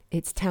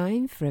It's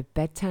time for a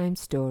bedtime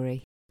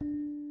story.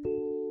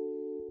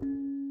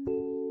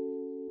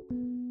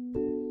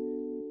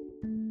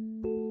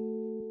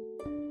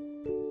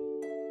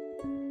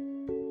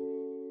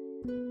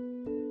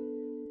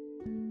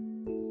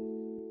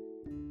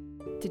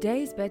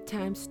 Today's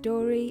bedtime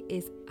story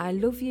is I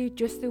Love You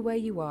Just the Way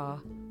You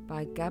Are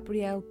by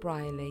Gabrielle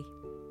Briley.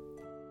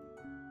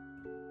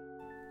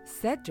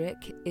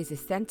 Cedric is a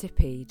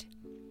centipede.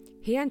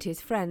 He and his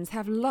friends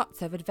have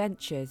lots of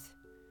adventures.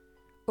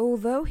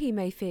 Although he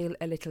may feel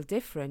a little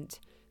different,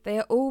 they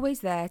are always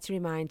there to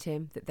remind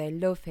him that they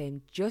love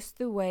him just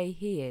the way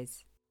he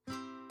is.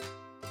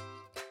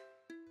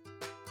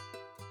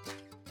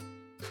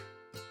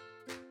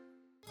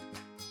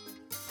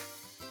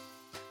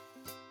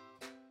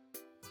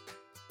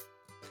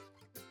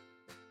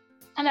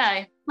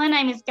 Hello, my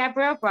name is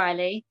Gabrielle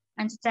Briley,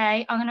 and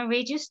today I'm going to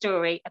read you a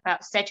story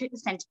about Cedric the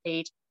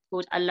Centipede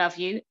called I Love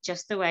You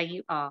Just the Way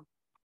You Are.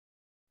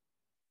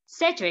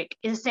 Cedric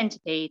is a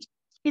centipede.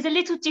 He's a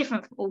little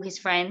different from all his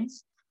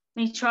friends.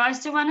 When he tries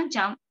to run and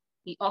jump,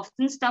 he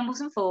often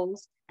stumbles and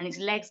falls, and his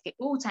legs get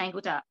all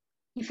tangled up.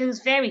 He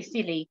feels very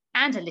silly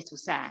and a little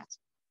sad.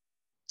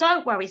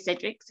 Don't worry,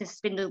 Cedric, says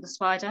Spindle the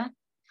Spider.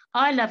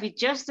 I love you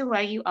just the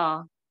way you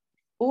are.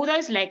 All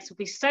those legs will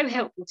be so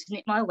helpful to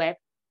knit my web.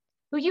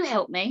 Will you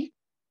help me?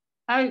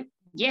 Oh,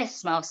 yes,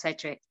 smiles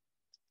Cedric.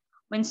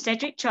 When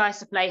Cedric tries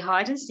to play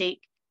hide and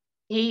seek,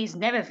 he is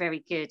never very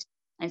good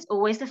and is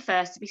always the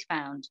first to be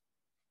found.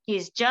 He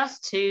is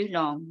just too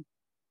long.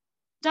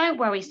 Don't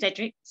worry,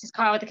 Cedric, says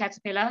Kara the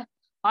Caterpillar.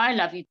 I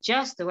love you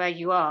just the way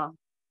you are.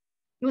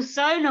 You're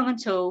so long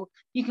and tall,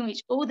 you can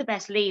reach all the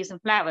best leaves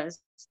and flowers.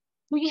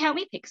 Will you help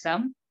me pick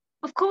some?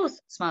 Of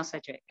course, smiles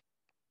Cedric.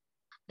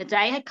 The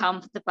day had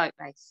come for the boat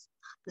race.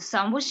 The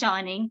sun was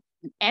shining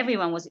and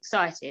everyone was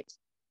excited.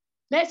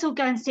 Let's all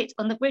go and sit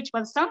on the bridge by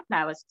the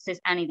sunflowers,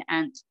 says Annie the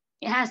ant.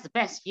 It has the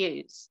best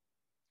views.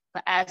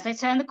 But as they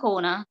turn the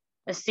corner,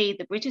 they see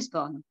the bridge is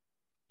gone.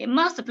 It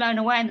must have blown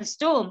away in the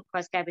storm,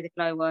 cries Gabby the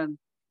glowworm.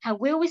 How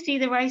will we see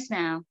the race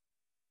now?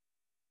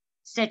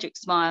 Cedric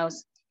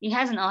smiles. He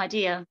has an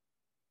idea.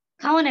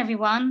 Come on,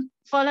 everyone,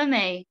 follow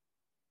me.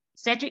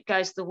 Cedric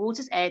goes to the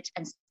water's edge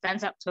and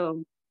stands up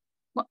tall.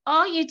 What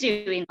are you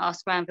doing?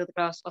 Asks Granville the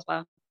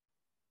grasshopper.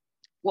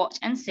 Watch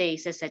and see,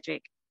 says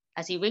Cedric,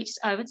 as he reaches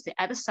over to the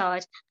other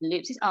side and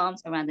loops his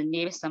arms around the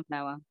nearest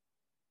sunflower.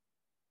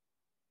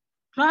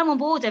 Climb on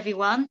board,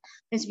 everyone.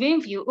 There's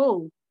room for you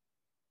all.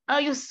 Oh,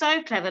 you're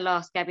so clever,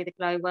 laughs Gabby the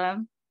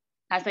glowworm.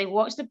 As they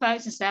watch the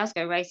boats and sails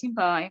go racing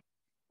by,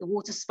 the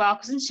water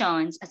sparkles and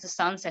shines as the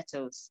sun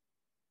settles.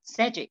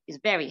 Cedric is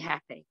very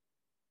happy.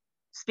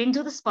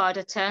 Spindle the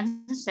spider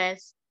turns and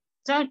says,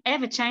 Don't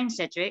ever change,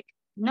 Cedric.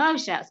 No,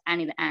 shouts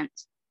Annie the ant.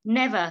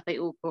 Never, they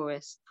all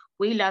chorus.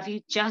 We love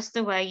you just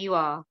the way you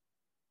are.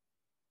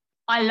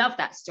 I love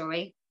that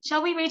story.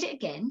 Shall we read it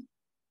again?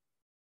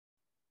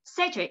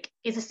 Cedric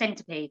is a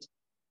centipede.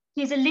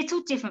 He is a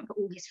little different from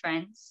all his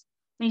friends.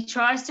 When he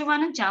tries to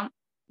run and jump,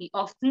 he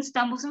often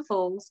stumbles and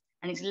falls,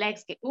 and his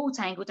legs get all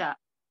tangled up.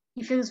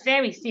 He feels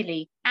very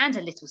silly and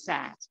a little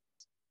sad.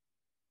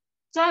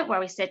 Don't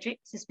worry, Cedric,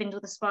 says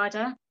Spindle the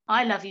spider.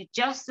 I love you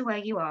just the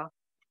way you are.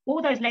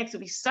 All those legs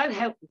will be so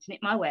helpful to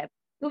knit my web.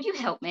 Will you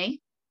help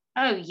me?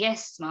 Oh,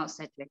 yes, smiles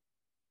Cedric.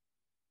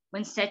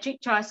 When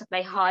Cedric tries to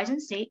play hide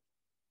and seek,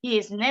 he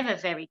is never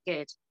very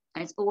good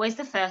and is always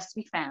the first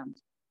to be found.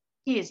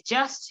 He is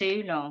just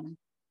too long.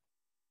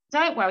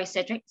 Don't worry,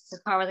 Cedric,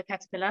 says Kara the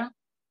Caterpillar.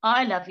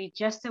 I love you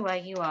just the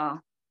way you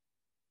are.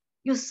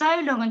 You're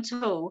so long and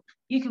tall,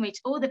 you can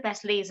reach all the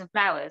best leaves and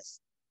flowers.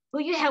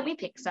 Will you help me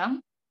pick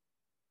some?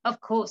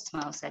 Of course,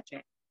 smiles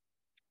Cedric.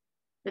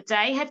 The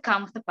day had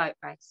come for the boat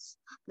race.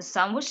 The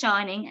sun was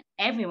shining and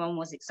everyone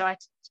was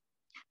excited.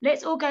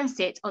 Let's all go and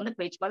sit on the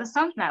bridge by the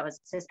sunflowers,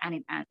 says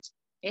Annie the ant.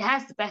 It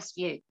has the best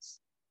views.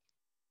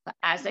 But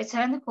as they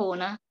turn the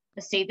corner,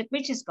 they see the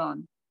bridge is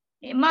gone.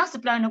 It must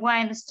have blown away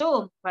in the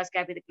storm, cries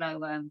Gabby the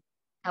glowworm.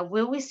 How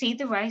will we see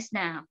the race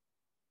now?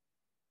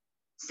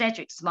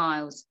 Cedric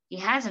smiles. He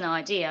has an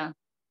idea.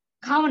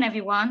 Come on,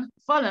 everyone,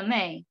 follow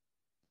me.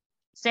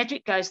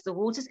 Cedric goes to the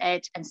water's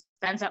edge and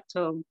stands up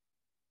tall.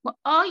 What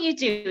are you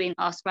doing?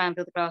 Asks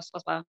Granville the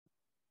grasshopper.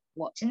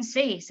 Watch and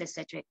see, says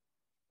Cedric,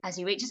 as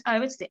he reaches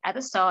over to the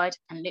other side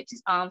and loops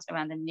his arms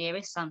around the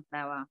nearest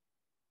sunflower.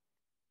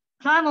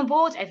 Climb on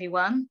board,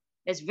 everyone.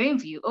 There's room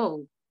for you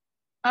all.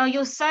 Oh,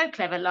 you're so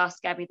clever, laughs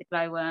Gabby the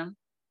glowworm.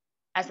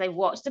 As they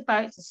watch the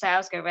boats and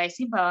sails go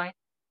racing by,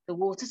 the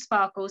water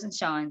sparkles and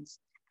shines.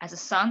 As the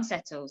sun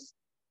settles,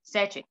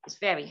 Cedric is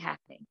very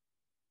happy.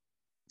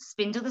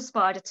 Spindle the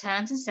spider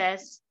turns and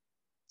says,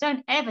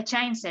 Don't ever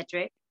change,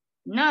 Cedric.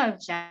 No,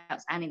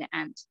 shouts Annie the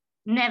ant.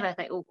 Never,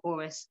 they all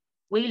chorus.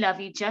 We love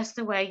you just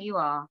the way you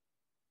are.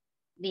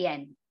 The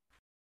end.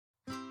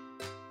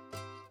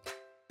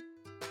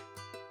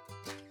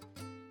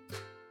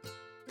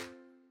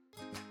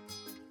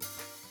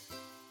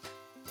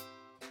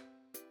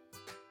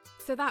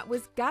 So that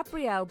was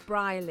Gabrielle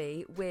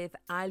Briley with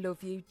I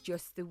Love You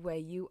Just the Way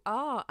You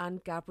Are.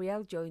 And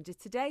Gabrielle joined us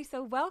today.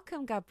 So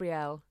welcome,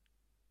 Gabrielle.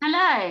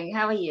 Hello,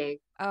 how are you?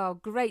 Oh,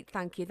 great,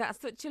 thank you. That's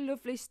such a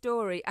lovely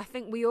story. I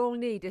think we all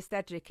need a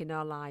Cedric in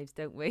our lives,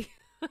 don't we?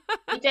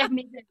 We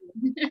definitely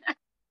do.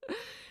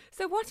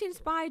 So what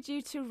inspired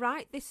you to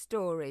write this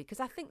story? Because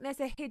I think there's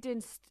a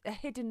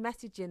hidden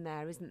message in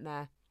there, isn't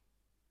there?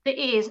 It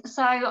is.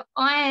 So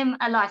I am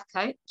a life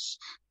coach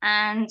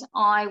and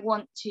I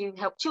want to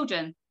help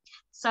children.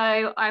 So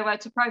I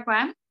wrote a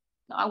program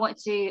that I wanted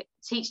to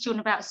teach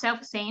children about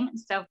self-esteem and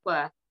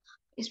self-worth.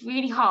 It's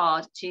really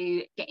hard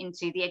to get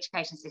into the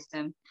education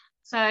system.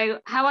 So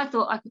how I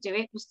thought I could do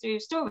it was through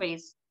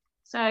stories.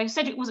 So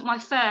Cedric wasn't my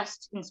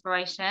first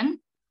inspiration,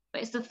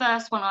 but it's the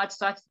first one I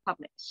decided to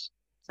publish.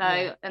 So,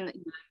 Yeah. and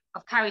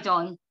I've carried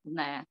on from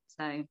there.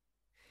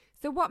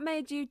 So what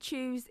made you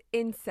choose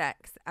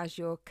insects as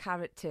your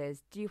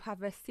characters? Do you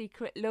have a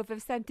secret love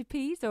of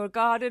centipedes or a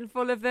garden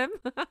full of them?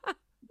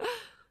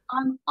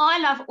 I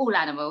love all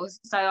animals,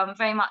 so I'm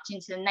very much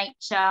into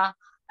nature.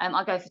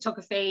 I go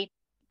photography,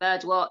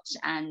 bird watch,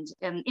 and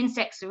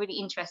insects are really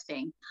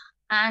interesting.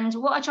 And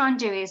what I try and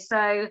do is,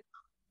 so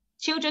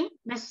children,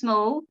 they're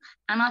small,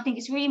 and I think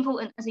it's really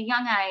important as a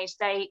young age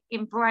they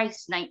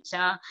embrace nature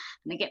and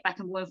they get back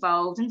and more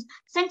involved. And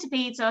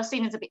centipedes are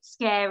seen as a bit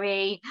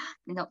scary,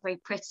 they're not very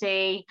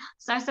pretty.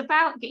 So it's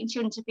about getting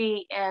children to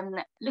be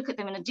look at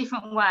them in a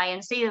different way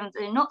and see them that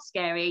they're not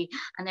scary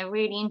and they're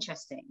really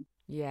interesting.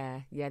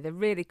 Yeah, they're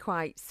really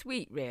quite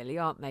sweet, really,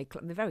 aren't they?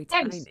 They're very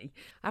Yes. tiny.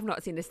 I've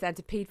not seen a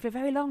centipede for a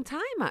very long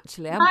time,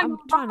 actually. I'm No,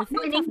 trying to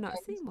not think. in I've not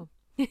England. seen one.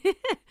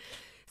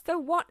 So,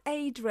 what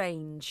age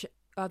range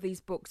are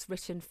these books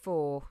written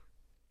for?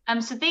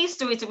 So these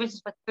stories are written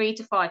for 3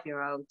 to 5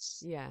 year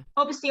olds. Yeah,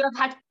 Obviously, I've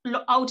had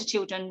older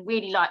children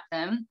really like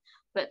them,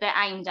 but they're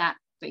aimed at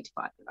 3 to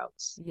 5 year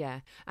olds.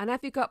 yeah. And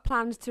have you got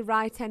plans to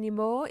write any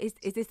more? Is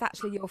this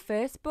actually your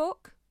first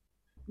book?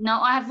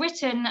 Now, I have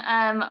written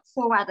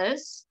 4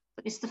 others,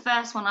 but this is the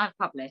first one I've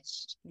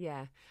published.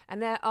 Yeah.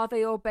 And are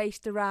they all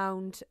based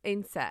around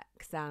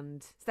insects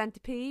and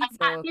centipedes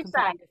At or this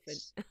completely age,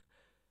 different?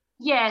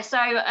 yeah, so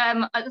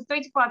at the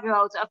 3 to 5 year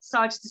olds, I've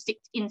decided to stick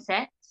to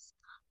insects.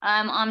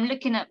 I'm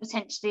looking at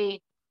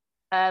potentially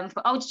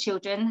for older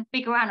children,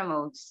 bigger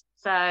animals.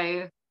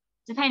 So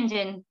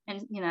depending,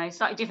 and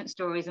slightly different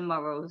stories and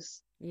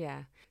morals.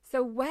 Yeah.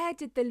 So where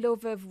did the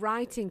love of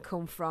writing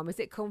come from? Has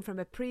it come from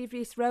a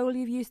previous role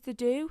you used to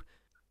do?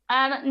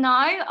 No,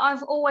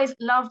 I've always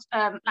loved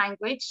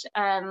language.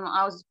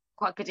 I was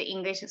quite good at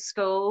English at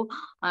school.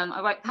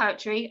 I wrote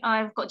poetry.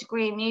 I've got a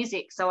degree in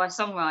music, so I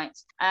songwrite.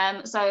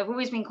 So I've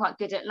always been quite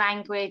good at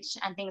language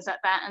and things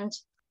like that. And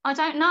I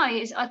don't know,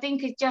 I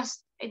think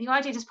the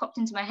idea just popped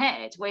into my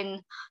head when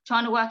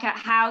trying to work out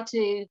how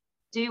to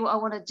do what I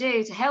want to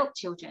do to help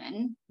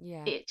children.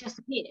 Yeah. It just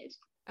appeared.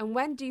 And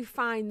when do you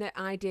find that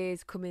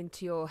ideas come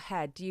into your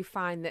head? Do you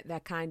find that they're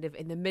kind of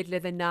in the middle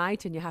of the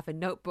night and you have a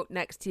notebook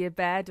next to your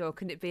bed, or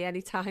can it be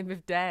any time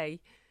of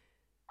day?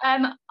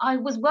 I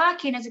was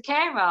working as a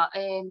carer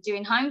and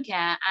doing home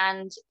care,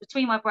 and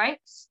between my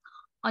breaks,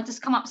 I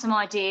just come up with some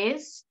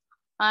ideas.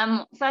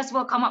 First of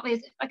all, come up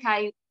with,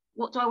 okay,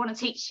 what do I want to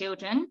teach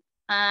children?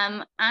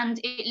 And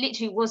it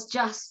literally was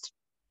just,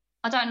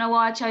 I don't know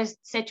why I chose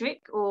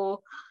Cedric,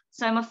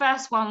 so my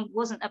first one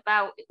wasn't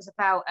about, it was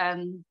about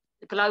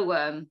the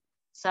glowworm.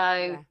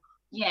 So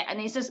yeah, and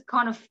it's just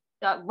kind of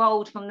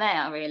rolled from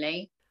there,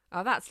 really.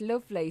 Oh, that's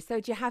lovely. So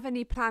do you have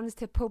any plans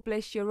to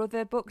publish your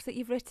other books that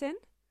you've written?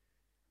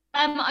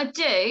 I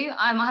do.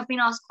 I have been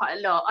asked quite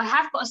a lot. I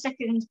have got a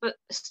second book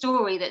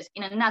story that's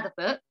in another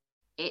book.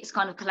 It's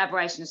kind of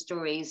collaboration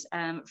stories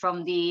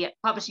from the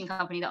publishing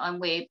company that I'm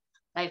with.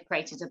 They've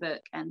created a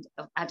book and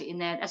I've added it in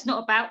there. It's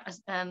not about,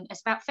 it's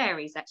about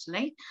fairies,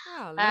 actually.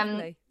 Oh,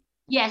 lovely.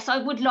 Yes, I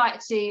would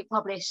like to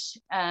publish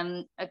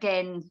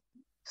again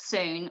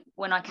soon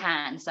when I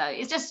can. So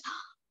it's just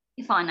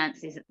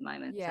finances at the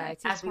moment. Yeah,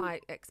 so it is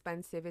quite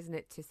expensive, isn't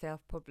it, to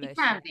self-publish? It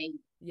can be.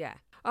 Yeah.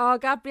 Oh,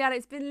 Gabrielle,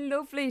 it's been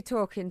lovely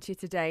talking to you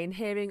today and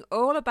hearing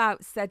all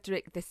about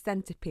Cedric the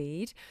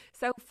Centipede.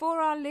 So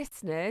for our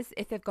listeners,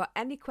 if they've got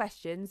any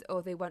questions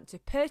or they want to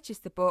purchase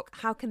the book,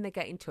 how can they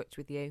get in touch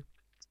with you?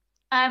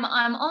 I'm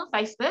on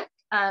Facebook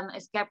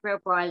as Gabrielle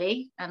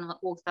Briley, and I'm an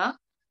author.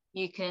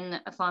 You can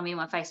find me on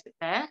my Facebook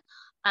there.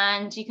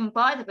 And you can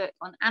buy the book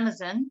on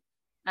Amazon.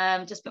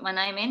 Just put my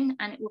name in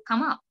and it will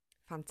come up.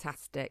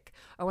 Fantastic.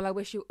 Oh, well, I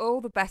wish you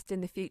all the best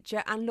in the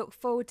future and look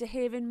forward to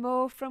hearing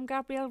more from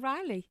Gabrielle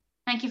Riley.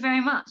 Thank you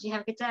very much. You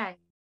have a good day.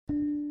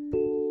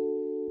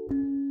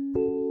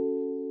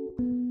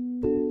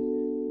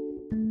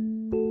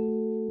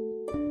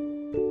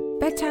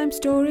 Bedtime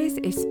Stories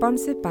is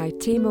sponsored by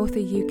Team Author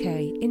UK,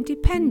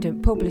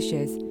 independent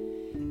publishers.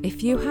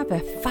 If you have a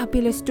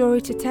fabulous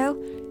story to tell,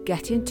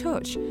 get in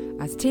touch,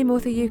 as Team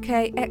Author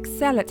UK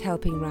excel at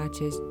helping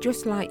writers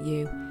just like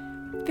you.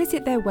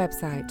 Visit their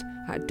website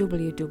at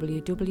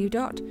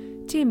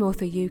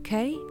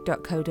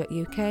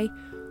www.teamauthoruk.co.uk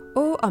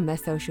or on their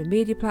social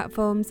media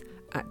platforms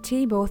at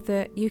Team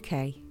Author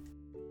UK.